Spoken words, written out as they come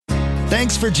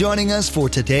Thanks for joining us for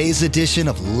today's edition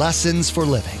of Lessons for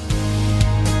Living.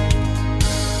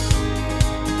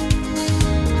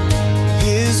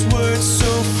 His word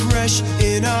so fresh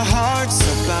in our hearts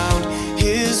abound.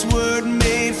 His word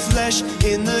made flesh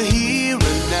in the here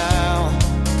and now.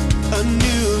 A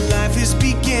new life is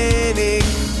beginning.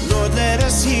 Lord, let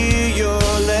us hear your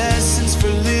lessons for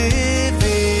living.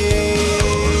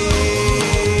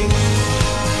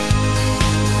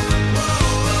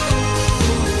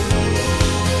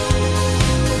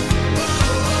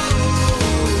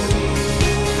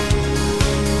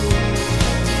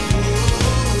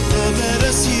 Lord, let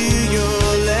us hear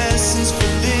your lessons for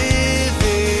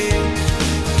living.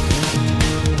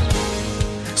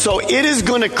 So it is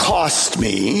going to cost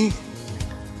me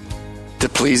to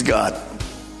please God.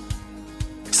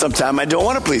 Sometimes I don't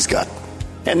want to please God.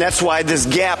 And that's why this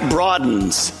gap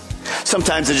broadens.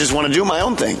 Sometimes I just want to do my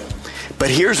own thing. But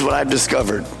here's what I've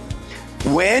discovered.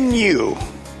 When you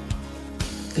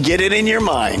get it in your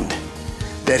mind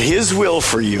that His will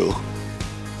for you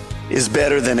is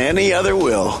better than any other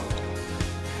will,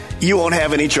 you won't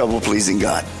have any trouble pleasing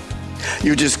God.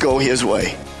 You just go His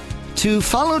way. To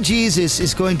follow Jesus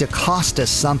is going to cost us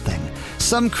something.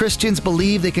 Some Christians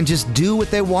believe they can just do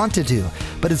what they want to do,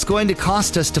 but it's going to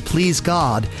cost us to please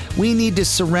God. We need to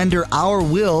surrender our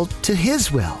will to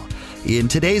His will. In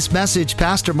today's message,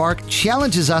 Pastor Mark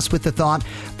challenges us with the thought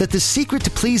that the secret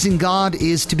to pleasing God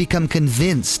is to become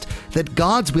convinced that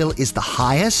God's will is the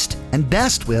highest and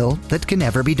best will that can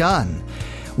ever be done.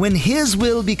 When His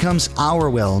will becomes our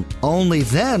will, only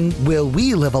then will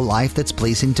we live a life that's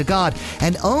pleasing to God,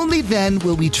 and only then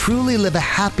will we truly live a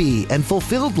happy and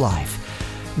fulfilled life.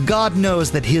 God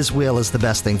knows that His will is the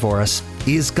best thing for us.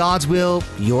 Is God's will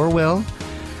your will?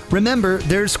 Remember,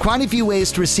 there's quite a few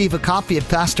ways to receive a copy of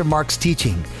Pastor Mark's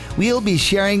teaching. We'll be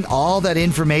sharing all that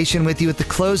information with you at the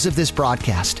close of this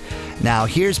broadcast. Now,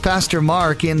 here's Pastor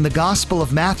Mark in the Gospel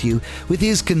of Matthew with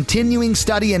his continuing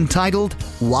study entitled,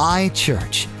 Why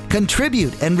Church?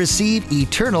 Contribute and receive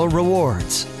eternal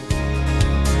rewards.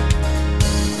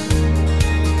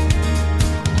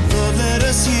 Lord, let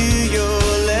us hear your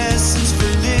lessons for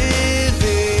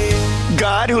living.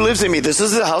 God who lives in me. This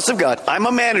is the house of God. I'm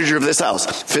a manager of this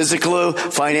house. Physically,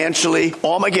 financially,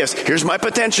 all my gifts. Here's my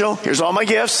potential. Here's all my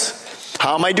gifts.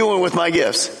 How am I doing with my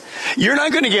gifts? You're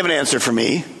not going to give an answer for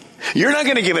me. You're not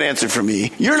going to give an answer for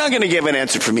me. You're not going to give an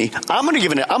answer for me. I'm going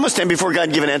to stand before God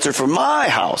and give an answer for my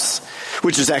house,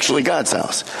 which is actually God's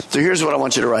house. So here's what I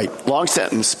want you to write. Long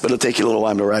sentence, but it'll take you a little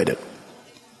while to write it.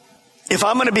 If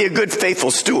I'm going to be a good,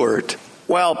 faithful steward,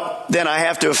 well, then I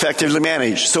have to effectively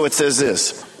manage. So it says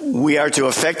this. We are to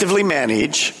effectively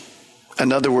manage.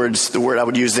 In other words, the word I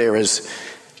would use there is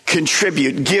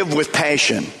contribute, give with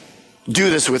passion.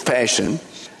 Do this with passion.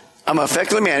 I'm going to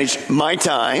effectively manage my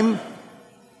time,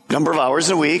 number of hours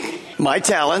a week, my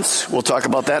talents, we'll talk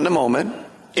about that in a moment,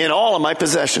 in all of my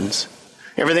possessions,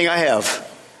 everything I have,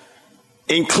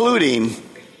 including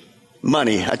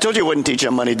money. I told you I wouldn't teach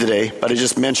on money today, but I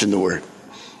just mentioned the word.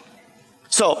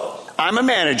 So, I'm a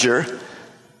manager,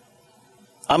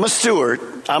 I'm a steward,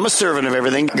 I'm a servant of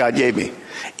everything God gave me.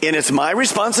 And it's my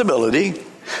responsibility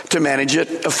to manage it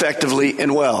effectively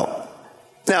and well.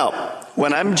 Now,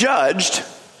 when I'm judged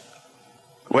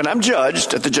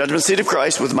at the judgment seat of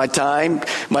Christ with my time,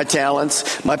 my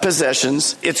talents, my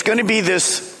possessions, it's going to be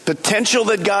this potential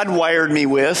that God wired me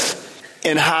with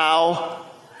and how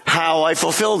I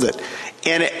fulfilled it.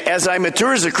 And as I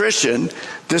mature as a Christian,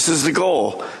 this is the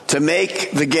goal, to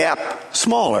make the gap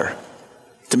smaller.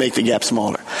 Now,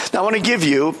 I want to give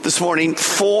you this morning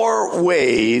 4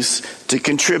 ways to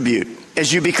contribute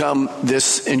as you become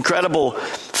this incredible,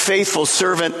 faithful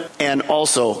servant and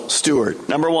also steward.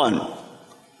 Number 1.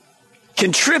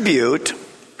 Contribute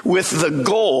with the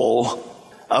goal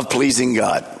of pleasing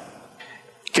God.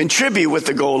 Contribute with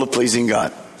the goal of pleasing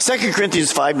God. 2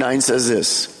 Corinthians 5:9 says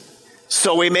this.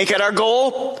 So we make it our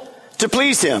goal to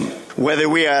please Him, whether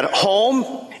we are at home,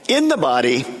 in the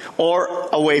body, or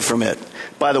away from it.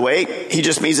 By the way, He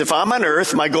just means if I'm on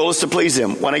earth, my goal is to please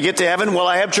Him. When I get to heaven, will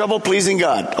I have trouble pleasing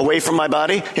God? Away from my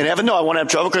body? In heaven, no, I won't have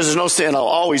trouble because there's no sin. I'll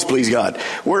always please God.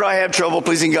 Where do I have trouble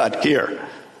pleasing God? Here.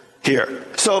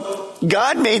 So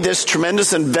God made this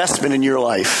tremendous investment in your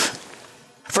life.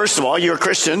 First of all, you're a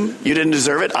Christian. You didn't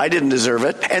deserve it. I didn't deserve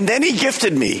it. And then He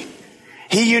gifted me.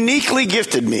 He uniquely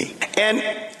gifted me. And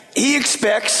He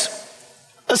expects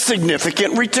a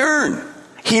significant return.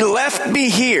 He left me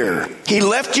here. He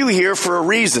left you here for a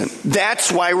reason.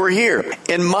 That's why we're here.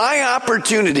 And my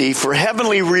opportunity for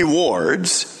heavenly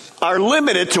rewards are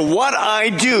limited to what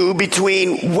I do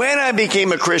between when I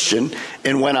became a Christian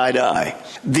and when I die.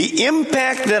 The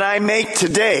impact that I make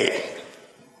today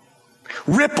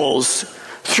ripples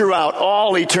throughout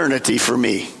all eternity for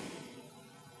me.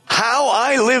 How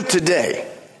I live today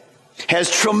has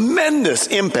tremendous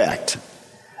impact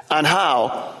on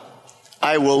how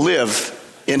I will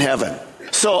live in heaven.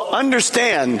 So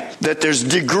understand that there's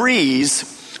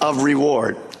degrees of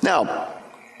reward. Now,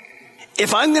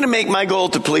 if I'm going to make my goal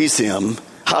to please him,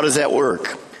 how does that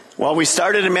work? Well, we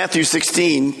started in Matthew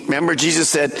 16. Remember, Jesus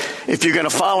said, if you're going to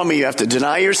follow me, you have to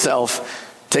deny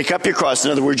yourself, take up your cross.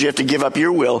 In other words, you have to give up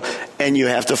your will, and you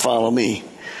have to follow me.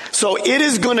 So it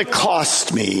is going to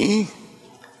cost me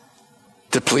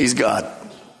to please God.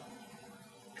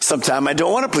 Sometimes I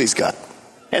don't want to please God.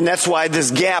 And that's why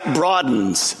this gap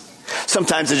broadens.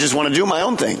 Sometimes I just want to do my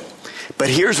own thing. But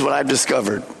here's what I've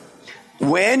discovered.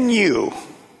 When you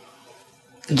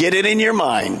get it in your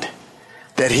mind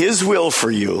that his will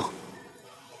for you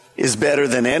is better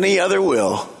than any other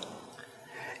will,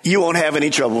 you won't have any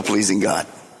trouble pleasing God.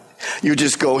 You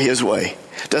just go his way.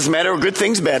 Doesn't matter, good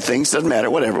things, bad things, doesn't matter,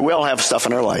 whatever. We all have stuff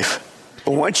in our life.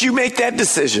 But once you make that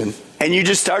decision and you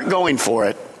just start going for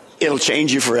it, it'll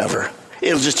change you forever.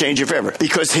 It'll just change you forever.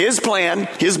 Because his plan,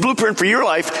 his blueprint for your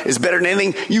life is better than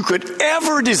anything you could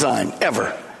ever design,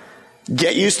 ever.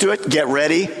 Get used to it, get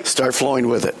ready, start flowing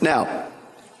with it. Now,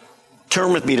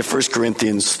 turn with me to 1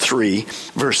 Corinthians 3,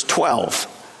 verse 12.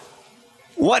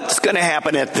 What's going to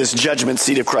happen at this judgment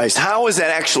seat of Christ? How is that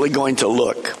actually going to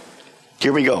look?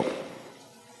 Here we go.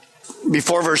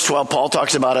 Before verse 12, Paul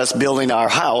talks about us building our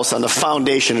house on the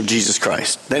foundation of Jesus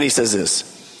Christ. Then he says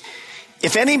this.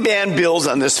 If any man builds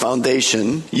on this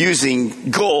foundation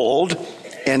using gold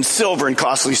and silver and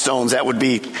costly stones, that would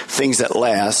be things that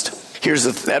last.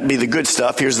 That'd be the good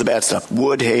stuff. Here's the bad stuff.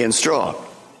 Wood, hay, and straw.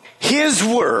 His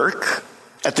work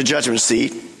at the judgment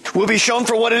seat will be shown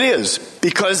for what it is,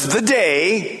 because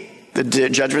the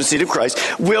judgment seat of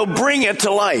Christ, will bring it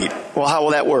to light. Well, how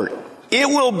will that work? It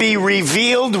will be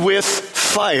revealed with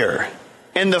fire.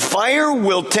 And the fire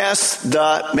will test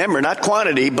remember, not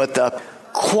quantity, but the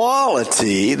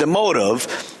quality, the motive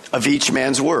of each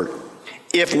man's work.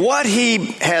 If what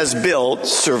he has built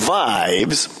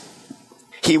survives,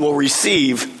 he will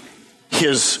receive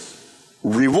his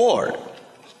reward.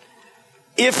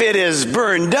 If it is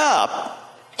burned up,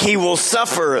 he will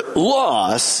suffer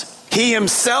loss. He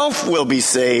himself will be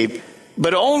saved,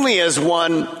 but only as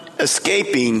one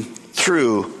escaping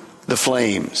through the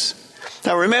flames.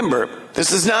 Now remember,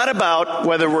 this is not about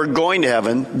whether we're going to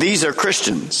heaven. These are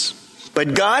Christians.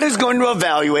 But God is going to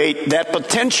evaluate that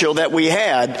potential that we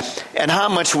had and how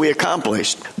much we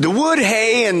accomplished. The wood,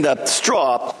 hay, and the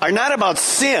straw are not about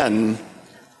sin.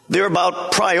 They're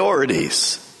about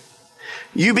priorities.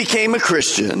 You became a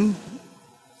Christian,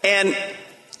 and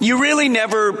you really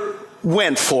never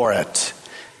went for it.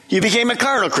 You became a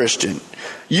carnal Christian.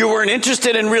 You weren't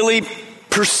interested in really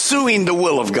pursuing the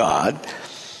will of God.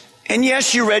 And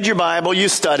yes, you read your Bible, you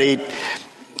studied,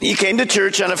 you came to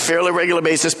church on a fairly regular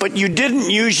basis, but you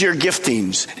didn't use your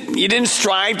giftings. You didn't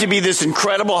strive to be this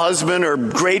incredible husband or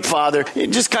great father.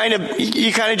 You kind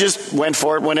of just went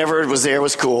for it whenever it was there,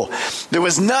 was cool. There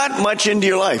was not much into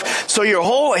your life. So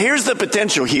here's the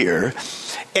potential here.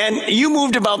 And you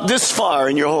moved about this far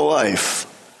in your whole life.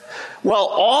 Well,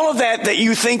 all of that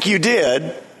you think you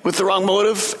did with the wrong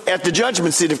motive at the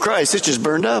judgment seat of Christ, it's just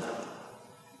burned up.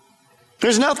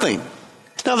 There's nothing.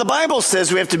 Now, the Bible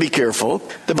says we have to be careful.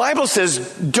 The Bible says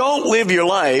don't live your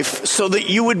life so that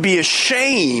you would be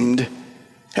ashamed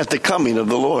at the coming of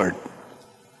the Lord.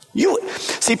 You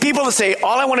see, people that say,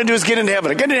 all I want to do is get into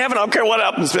heaven. I get into heaven, I don't care what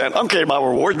happens, man. I don't care about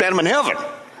rewards, man, I'm in heaven.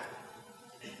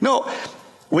 No,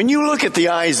 when you look at the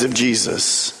eyes of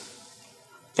Jesus,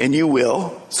 and you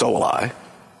will, so will I,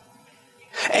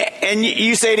 and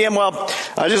you say to him, well,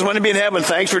 I just want to be in heaven,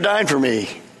 thanks for dying for me.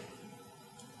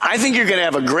 I think you're going to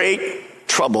have a great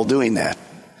trouble doing that.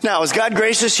 Now, is God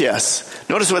gracious? Yes.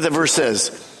 Notice what the verse says.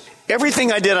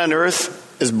 Everything I did on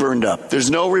earth is burned up.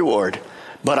 There's no reward.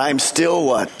 But I'm still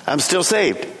what? I'm still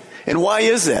saved. And why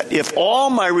is that? If all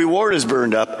my reward is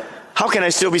burned up, how can I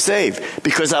still be saved?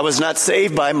 Because I was not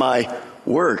saved by my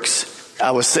works.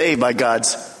 I was saved by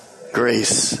God's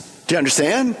grace. Do you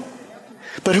understand?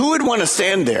 But who would want to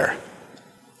stand there?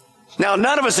 Now,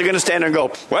 none of us are going to stand there and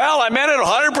go, well, I meant it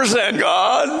 100%,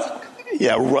 God.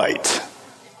 Yeah, right.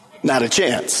 Not a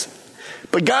chance.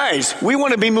 But guys, we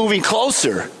want to be moving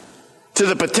closer to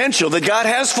the potential that God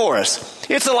has for us.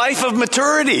 It's a life of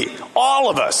maturity, all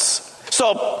of us.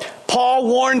 So Paul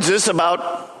warns us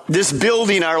about this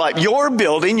building our life. You're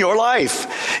building your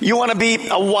life. You want to be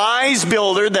a wise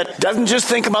builder that doesn't just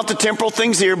think about the temporal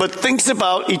things here, but thinks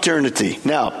about eternity.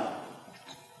 Now,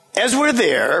 as we're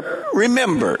there,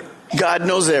 remember, God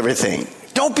knows everything.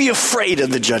 Don't be afraid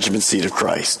of the judgment seat of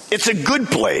Christ. It's a good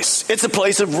place. It's a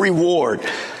place of reward.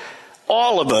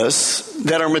 All of us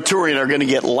that are maturing are going to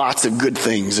get lots of good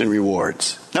things and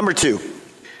rewards. Number 2,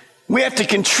 we have to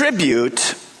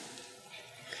contribute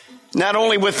not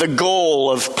only with the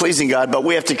goal of pleasing God, but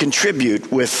we have to contribute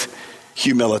with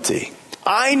humility.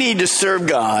 I need to serve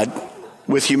God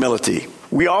with humility.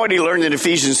 We already learned in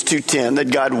Ephesians 2:10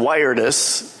 that God wired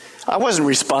us. I wasn't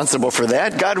responsible for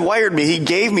that. God wired me. He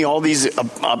gave me all these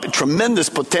tremendous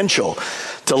potential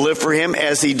to live for him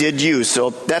as he did you.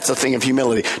 So that's a thing of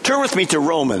humility. Turn with me to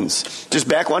Romans. Just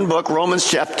back one book, Romans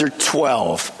chapter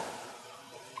 12.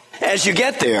 As you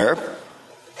get there,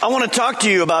 I want to talk to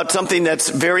you about something that's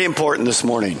very important this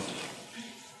morning.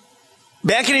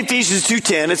 Back in Ephesians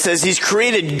 2:10, it says he's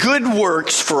created good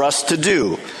works for us to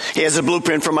do. He has a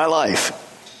blueprint for my life.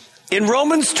 In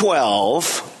Romans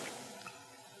 12,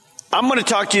 I'm going to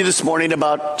talk to you this morning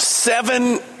about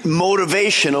 7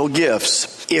 motivational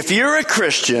gifts. If you're a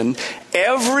Christian,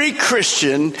 every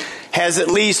Christian has at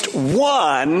least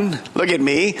one, look at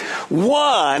me,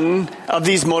 one of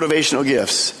these motivational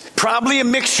gifts. Probably a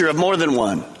mixture of more than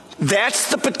one. That's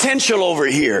the potential over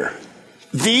here.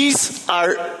 This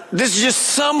is just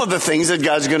some of the things that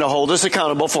God's going to hold us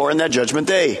accountable for in that judgment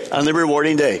day, on the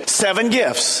rewarding day. 7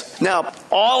 gifts. Now,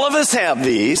 all of us have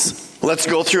these. Let's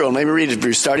go through them. Let me read it for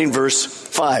you, starting verse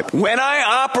 5. When I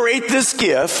operate this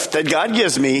gift that God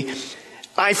gives me,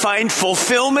 I find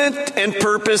fulfillment and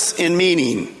purpose and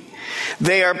meaning.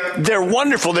 They're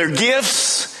wonderful. They're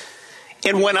gifts.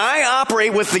 And when I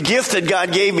operate with the gift that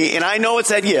God gave me, and I know it's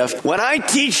that gift, when I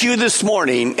teach you this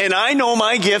morning, and I know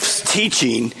my gift's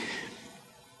teaching,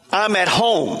 I'm at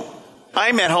home.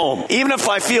 I'm at home. Even if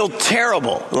I feel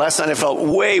terrible. Last night I felt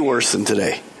way worse than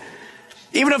today.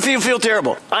 Even if you feel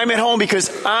terrible, I'm at home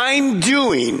because I'm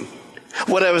doing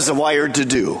what I was wired to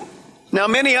do. Now,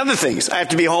 many other things. I have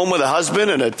to be home with a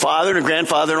husband and a father and a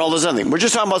grandfather and all those other things. We're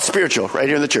just talking about spiritual right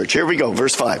here in the church. Here we go,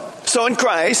 verse 5. So in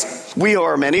Christ, we who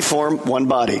are many form one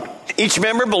body. Each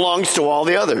member belongs to all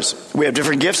the others. We have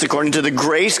different gifts according to the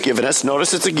grace given us.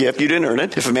 Notice it's a gift. You didn't earn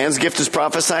it. If a man's gift is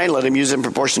prophesying, let him use it in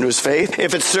proportion to his faith.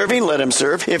 If it's serving, let him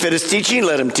serve. If it is teaching,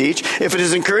 let him teach. If it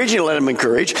is encouraging, let him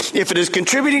encourage. If it is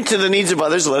contributing to the needs of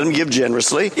others, let him give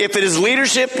generously. If it is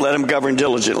leadership, let him govern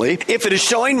diligently. If it is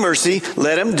showing mercy,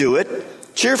 let him do it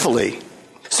cheerfully.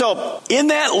 So, in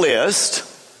that list,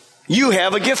 you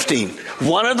have a gifting.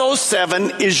 One of those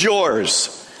 7 is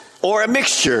yours. Or a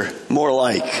mixture, more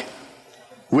like.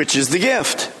 Which is the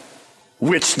gift?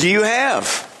 Which do you have?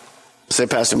 Say,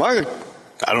 Pastor Mark,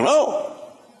 I don't know.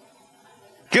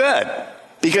 Good.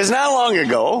 Because not long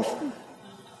ago,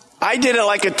 I did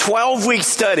like a 12-week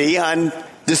study on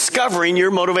discovering your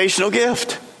motivational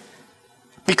gift.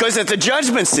 Because at the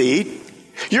judgment seat,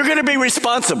 you're going to be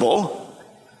responsible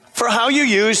for how you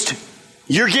used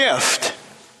your gift.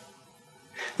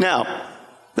 Now,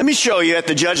 let me show you at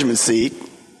the judgment seat.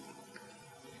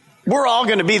 We're all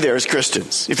going to be there as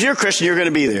Christians. If you're a Christian, you're going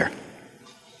to be there.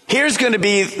 Here's going to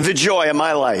be the joy of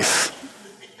my life.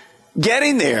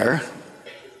 Getting there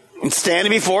and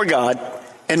standing before God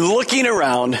and looking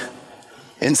around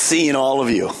and seeing all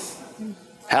of you.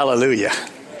 Hallelujah.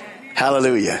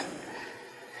 Hallelujah.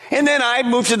 And then I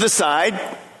move to the side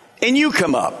and you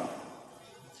come up.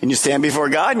 And you stand before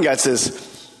God and God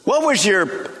says, what was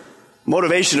your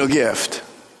motivational gift?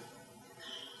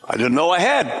 I didn't know I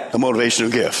had a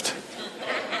motivational gift.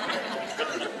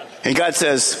 And God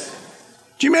says,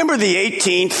 do you remember the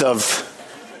 18th of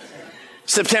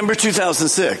September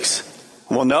 2006?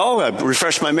 Well, no, I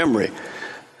refreshed my memory.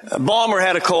 Balmer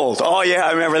had a cold. Oh yeah,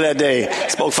 I remember that day.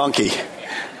 Spoke funky.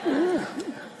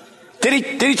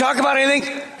 Did he talk about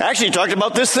anything? Actually, he talked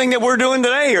about this thing that we're doing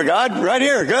today here, God, right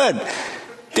here. Good.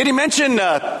 Did he mention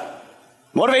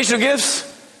motivational gifts?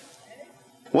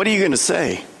 What are you going to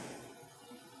say?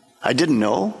 I didn't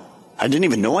know. I didn't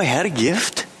even know I had a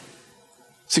gift.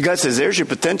 So God says, there's your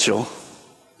potential.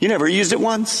 You never used it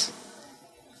once.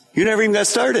 You never even got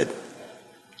started.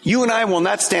 You and I will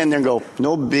not stand there and go,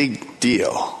 no big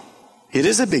deal. It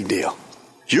is a big deal.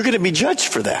 You're going to be judged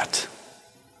for that.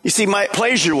 You see, my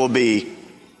pleasure will be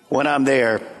when I'm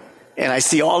there and I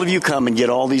see all of you come and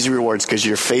get all these rewards because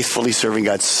you're faithfully serving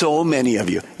God. So many of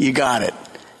you. You got it.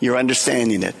 You're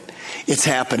understanding it. It's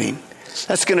happening.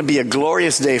 That's going to be a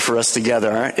glorious day for us together.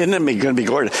 Aren't? Isn't it going to be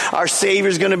glorious? Our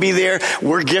Savior's going to be there.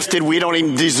 We're gifted. We don't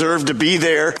even deserve to be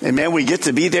there. And man, we get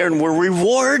to be there and we're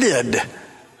rewarded.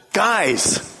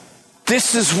 Guys,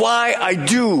 this is why I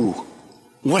do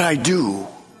what I do.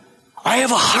 I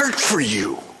have a heart for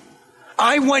you.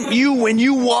 I want you, when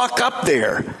you walk up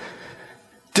there,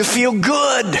 to feel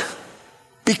good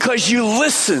because you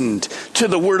listened to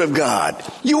the Word of God.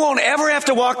 You won't ever have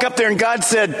to walk up there and God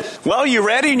said, well, you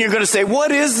ready? And you're going to say,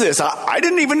 what is this? I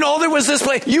didn't even know there was this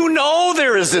place. You know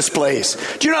there is this place.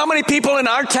 Do you know how many people in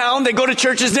our town that go to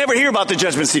churches never hear about the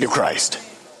judgment seat of Christ?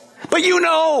 But you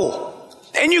know,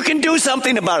 and you can do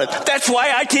something about it. That's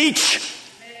why I teach.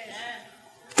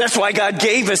 That's why God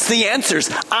gave us the answers.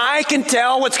 I can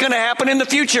tell what's going to happen in the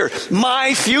future.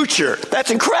 My future.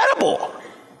 That's incredible.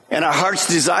 And our heart's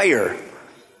desire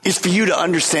is for you to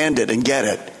understand it and get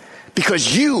it.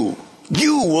 Because you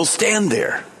will stand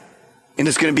there. And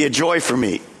it's going to be a joy for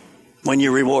me when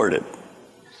you're rewarded.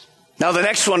 Now the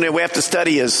next one that we have to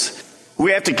study is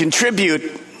we have to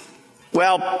contribute,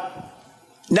 well,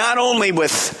 not only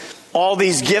with all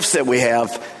these gifts that we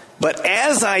have, but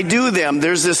as I do them,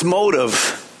 there's this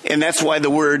motive. And that's why the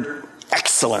word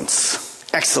excellence.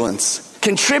 Excellence.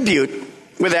 Contribute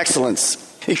with excellence.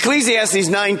 Ecclesiastes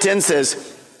 9:10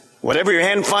 says, whatever your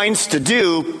hand finds to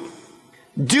do,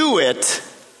 do it.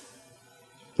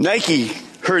 Nike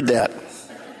heard that.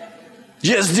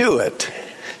 Just do it.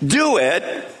 Do it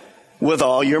with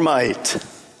all your might.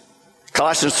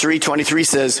 Colossians 3:23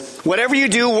 says, whatever you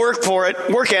do, work for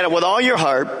it, work at it with all your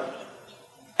heart,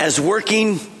 as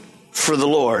working for the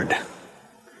Lord,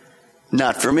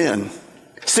 not for men.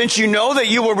 Since you know that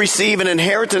you will receive an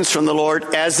inheritance from the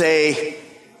Lord as a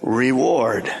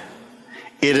reward.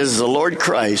 It is the Lord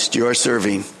Christ you are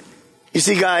serving. You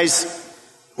see, guys,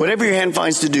 whatever your hand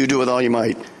finds to do, do with all your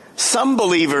might. Some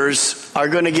believers are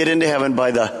going to get into heaven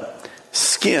by the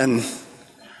skin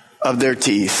of their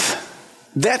teeth.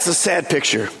 That's a sad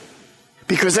picture,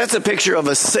 because that's a picture of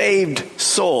a saved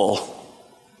soul,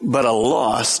 but a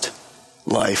lost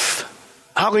life.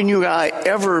 How can you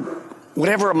ever,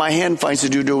 whatever my hand finds to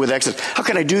do it with excellence? How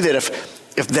can I do that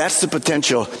if that's the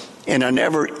potential and I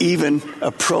never even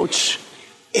approach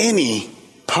any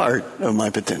part of my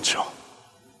potential?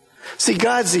 See,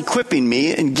 God's equipping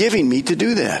me and giving me to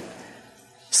do that.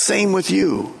 Same with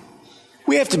you.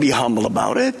 We have to be humble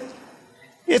about it.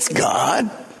 It's God.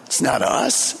 It's not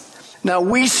us. Now,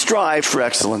 we strive for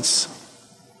excellence.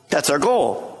 That's our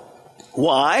goal.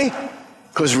 Why?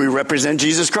 Because we represent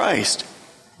Jesus Christ.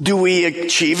 Do we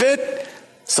achieve it?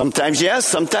 Sometimes yes,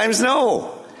 sometimes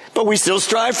no. But we still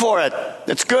strive for it.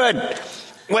 That's good.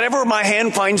 Whatever my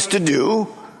hand finds to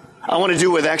do, I want to do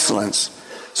with excellence.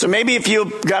 So maybe if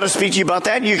you've got to speak to you about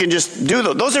that, you can just do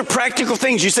those. Those are practical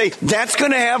things. You say, that's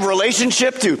going to have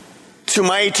relationship to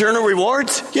my eternal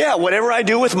rewards? Yeah, whatever I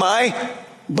do with my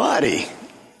body.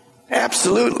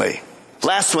 Absolutely.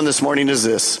 Last one this morning is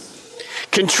this.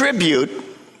 Contribute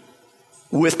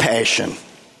with passion.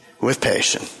 With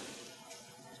passion.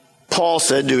 Paul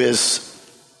said to his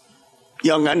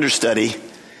young understudy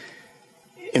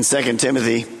in 2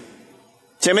 Timothy,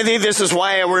 Timothy, this is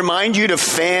why I remind you to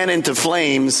fan into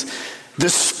flames the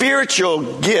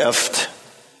spiritual gift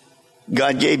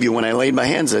God gave you when I laid my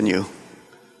hands on you.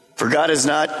 For God has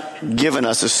not given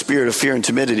us a spirit of fear and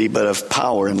timidity, but of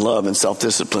power and love and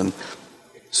self-discipline.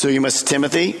 So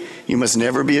Timothy, you must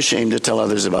never be ashamed to tell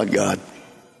others about God.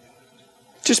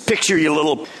 Just picture your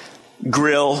little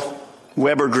grill,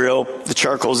 Weber grill, the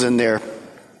charcoal's in there,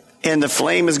 and the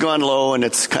flame has gone low and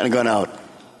it's kind of gone out.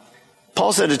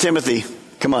 Paul said to Timothy,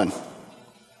 come on,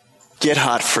 get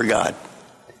hot for God.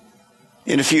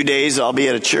 In a few days, I'll be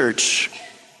at a church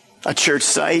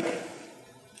site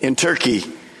in Turkey,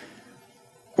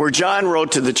 where John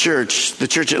wrote to the church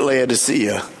at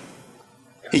Laodicea.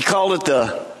 He called it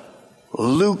the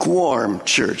lukewarm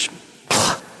church.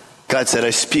 God said, I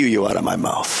spew you out of my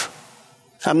mouth.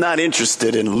 I'm not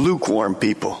interested in lukewarm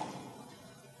people.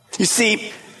 You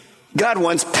see, God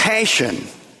wants passion.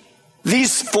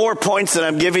 These 4 points that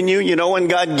I'm giving you, you know when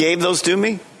God gave those to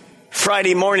me?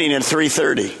 Friday morning at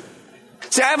 3:30.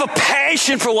 See, I have a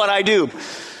passion for what I do.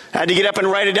 I had to get up and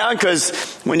write it down because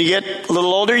when you get a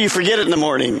little older, you forget it in the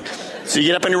morning. So you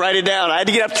get up and write it down. I had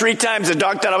to get up 3 times. The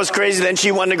dog thought I was crazy. Then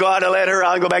she wanted to go out. I let her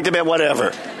out and go back to bed,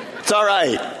 whatever. It's all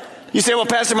right. You say, well,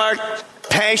 Pastor Mark,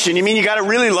 passion. You mean you got to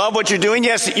really love what you're doing?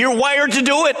 Yes, you're wired to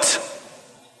do it.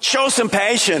 Show some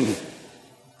passion.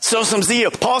 Show some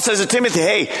zeal. Paul says to Timothy,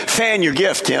 hey, fan your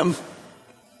gift, Tim.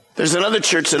 There's another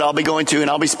church that I'll be going to, and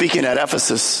I'll be speaking at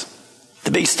Ephesus.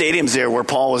 The big stadium's there where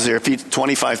Paul was there.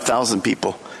 25,000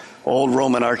 people. Old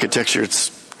Roman architecture. It's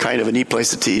kind of a neat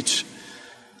place to teach.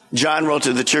 John wrote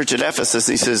to the church at Ephesus.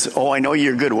 He says, oh, I know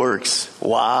your good works.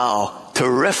 Wow,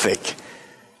 terrific.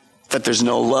 But there's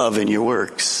no love in your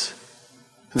works.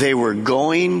 They were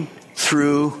going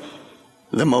through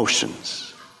the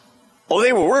motions. Oh,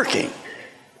 they were working,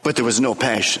 but there was no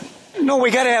passion. No,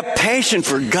 we got to have passion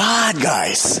for God,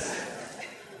 guys.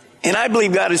 And I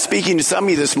believe God is speaking to some of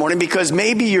you this morning because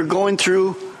maybe you're going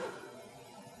through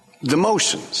the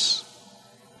motions,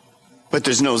 but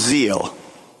there's no zeal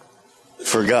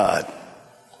for God.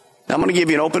 Now, I'm going to give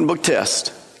you an open book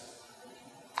test.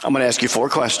 I'm going to ask you 4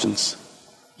 questions.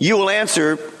 You will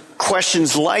answer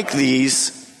questions like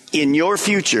these in your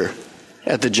future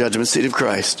at the judgment seat of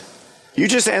Christ. You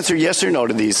just answer yes or no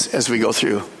to these as we go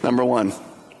through. Number 1,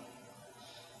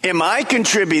 am I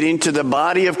contributing to the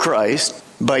body of Christ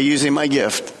by using my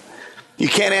gift? You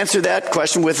can't answer that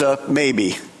question with a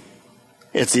maybe.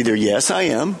 It's either yes, I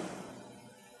am,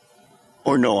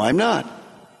 or no, I'm not.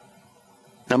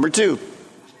 Number 2,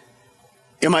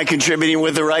 am I contributing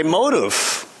with the right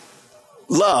motive?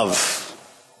 Love,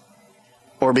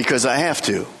 or because I have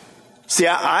to? See,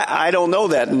 I don't know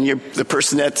that, and the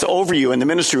person that's over you in the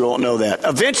ministry won't know that.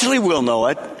 Eventually we'll know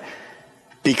it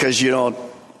because you don't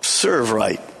serve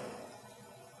right.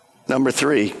 Number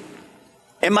 3,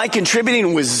 am I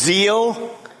contributing with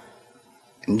zeal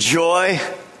and joy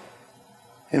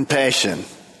and passion?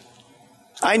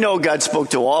 I know God spoke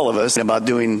to all of us about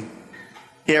doing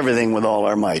everything with all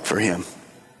our might for Him,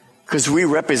 because we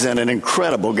represent an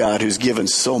incredible God who's given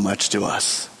so much to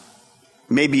us.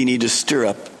 Maybe you need to stir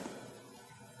up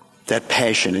that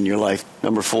passion in your life.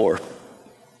 Number 4,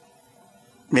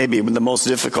 maybe the most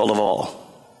difficult of all.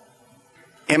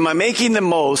 Am I making the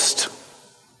most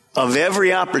of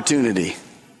every opportunity,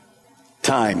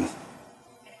 time,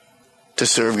 to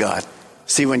serve God?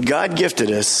 See, when God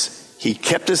gifted us, He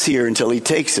kept us here until He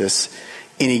takes us,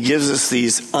 and He gives us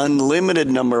these unlimited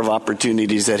number of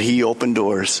opportunities that He opened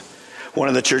doors. One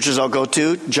of the churches I'll go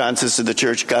to, John says to the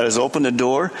church, God has opened a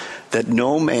door that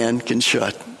no man can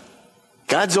shut.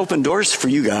 God's opened doors for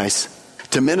you guys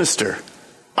to minister.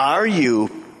 Are you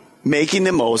making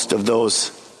the most of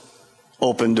those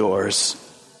open doors?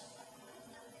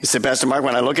 You say, Pastor Mark,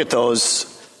 when I look at those,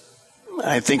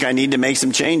 I think I need to make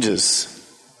some changes.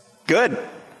 Good.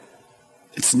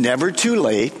 It's never too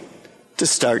late to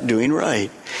start doing right.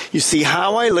 You see,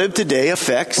 how I live today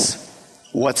affects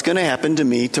what's going to happen to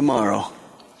me tomorrow.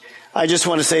 I just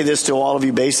want to say this to all of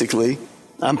you basically.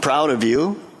 I'm proud of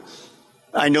you.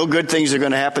 I know good things are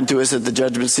going to happen to us at the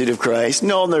judgment seat of Christ.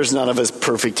 No, there's none of us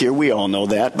perfect here. We all know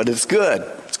that, but it's good.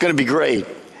 It's going to be great.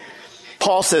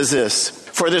 Paul says this,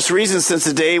 for this reason, since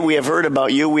the day we have heard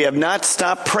about you, we have not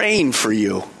stopped praying for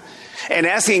you and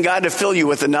asking God to fill you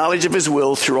with the knowledge of His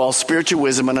will through all spiritual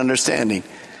wisdom and understanding.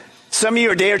 Some of you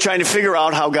today are trying to figure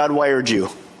out how God wired you.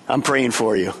 I'm praying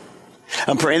for you.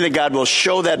 I'm praying that God will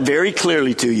show that very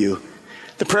clearly to you.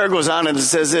 The prayer goes on and it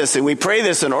says this, and we pray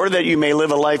this in order that you may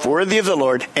live a life worthy of the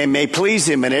Lord and may please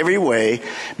Him in every way,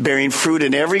 bearing fruit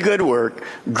in every good work,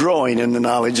 growing in the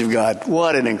knowledge of God.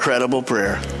 What an incredible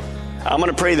prayer. I'm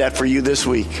going to pray that for you this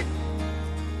week.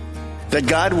 That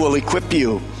God will equip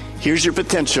you. Here's your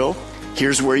potential.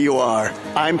 Here's where you are.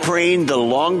 I'm praying the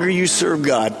longer you serve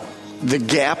God, the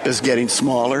gap is getting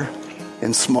smaller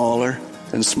and smaller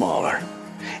and smaller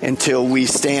until we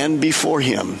stand before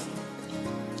Him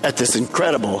at this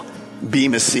incredible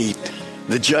bema seat,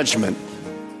 the judgment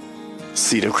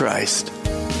seat of Christ.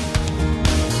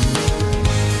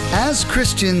 As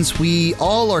Christians, we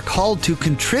all are called to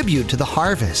contribute to the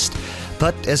harvest.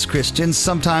 But as Christians,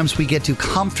 sometimes we get too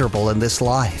comfortable in this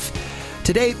life.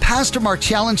 Today, Pastor Mark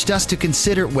challenged us to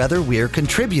consider whether we're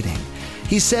contributing.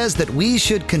 He says that we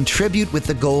should contribute with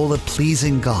the goal of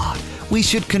pleasing God. We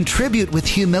should contribute with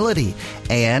humility,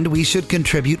 and we should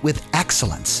contribute with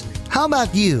excellence. How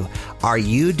about you? Are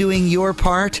you doing your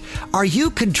part? Are you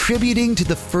contributing to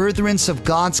the furtherance of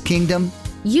God's kingdom?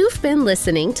 You've been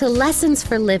listening to Lessons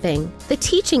for Living, the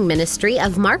teaching ministry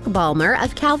of Mark Balmer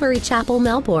of Calvary Chapel,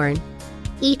 Melbourne.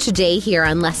 Each day here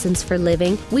on Lessons for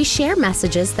Living, we share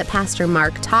messages that Pastor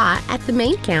Mark taught at the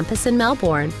main campus in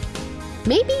Melbourne.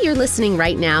 Maybe you're listening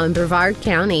right now in Brevard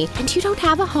County and you don't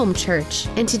have a home church,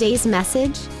 and today's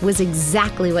message was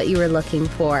exactly what you were looking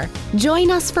for. Join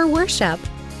us for worship.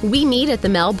 We meet at the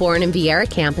Melbourne and Viera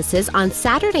campuses on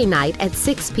Saturday night at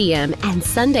 6 p.m. and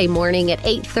Sunday morning at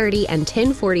 8:30 and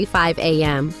 10:45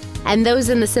 a.m. And those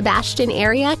in the Sebastian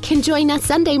area can join us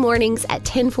Sunday mornings at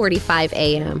 10:45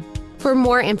 a.m. For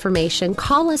more information,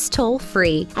 call us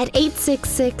toll-free at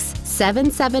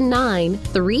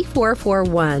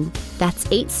 866-779-3441. That's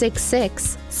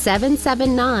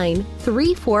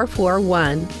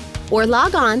 866-779-3441. Or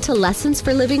log on to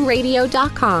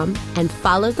lessonsforlivingradio.com and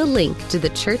follow the link to the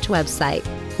church website.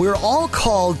 We're all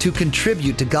called to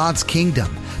contribute to God's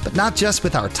kingdom, but not just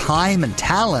with our time and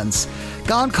talents.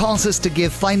 God calls us to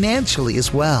give financially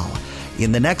as well.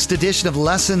 In the next edition of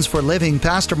Lessons for Living,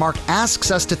 Pastor Mark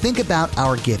asks us to think about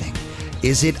our giving.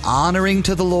 Is it honoring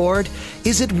to the Lord?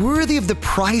 Is it worthy of the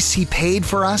price He paid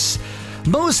for us?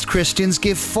 Most Christians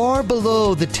give far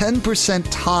below the 10%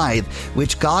 tithe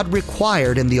which God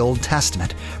required in the Old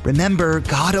Testament. Remember,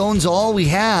 God owns all we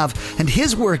have, and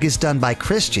His work is done by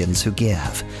Christians who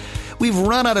give. We've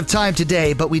run out of time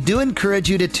today, but we do encourage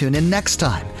you to tune in next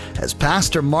time as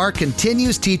Pastor Mark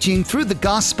continues teaching through the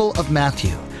Gospel of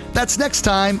Matthew. That's next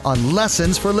time on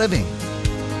Lessons for Living.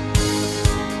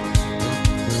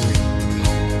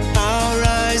 Our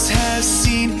eyes have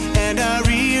seen and our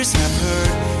ears have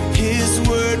heard His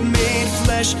word made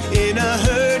flesh in a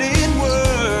herd.